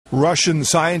Russian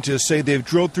scientists say they've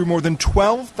drilled through more than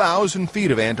 12,000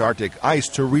 feet of Antarctic ice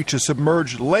to reach a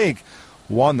submerged lake,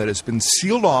 one that has been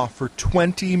sealed off for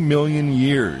 20 million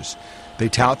years. They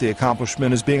tout the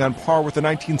accomplishment as being on par with the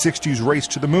 1960s race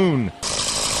to the moon.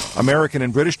 American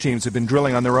and British teams have been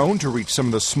drilling on their own to reach some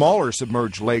of the smaller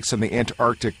submerged lakes on the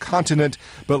Antarctic continent,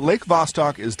 but Lake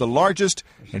Vostok is the largest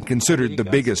and considered the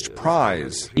biggest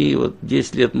prize. The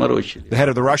head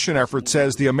of the Russian effort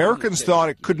says the Americans thought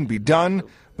it couldn't be done,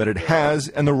 but it has,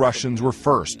 and the Russians were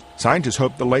first. Scientists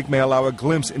hope the lake may allow a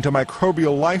glimpse into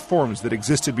microbial life forms that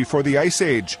existed before the Ice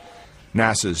Age.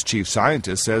 NASA's chief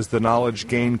scientist says the knowledge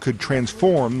gained could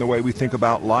transform the way we think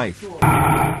about life.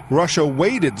 Russia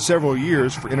waited several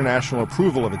years for international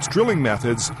approval of its drilling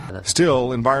methods. Still,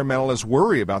 environmentalists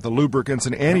worry about the lubricants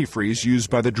and antifreeze used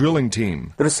by the drilling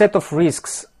team. There is a set of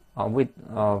risks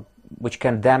which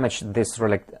can damage this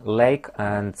lake,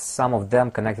 and some of them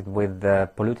connected with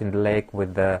polluting the lake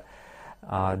with the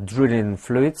drilling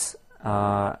fluids,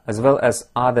 as well as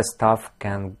other stuff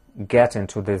can get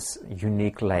into this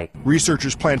unique lake.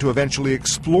 Researchers plan to eventually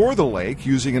explore the lake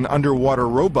using an underwater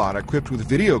robot equipped with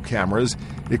video cameras.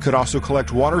 It could also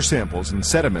collect water samples and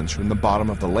sediments from the bottom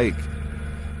of the lake.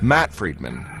 Matt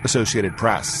Friedman, Associated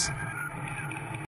Press.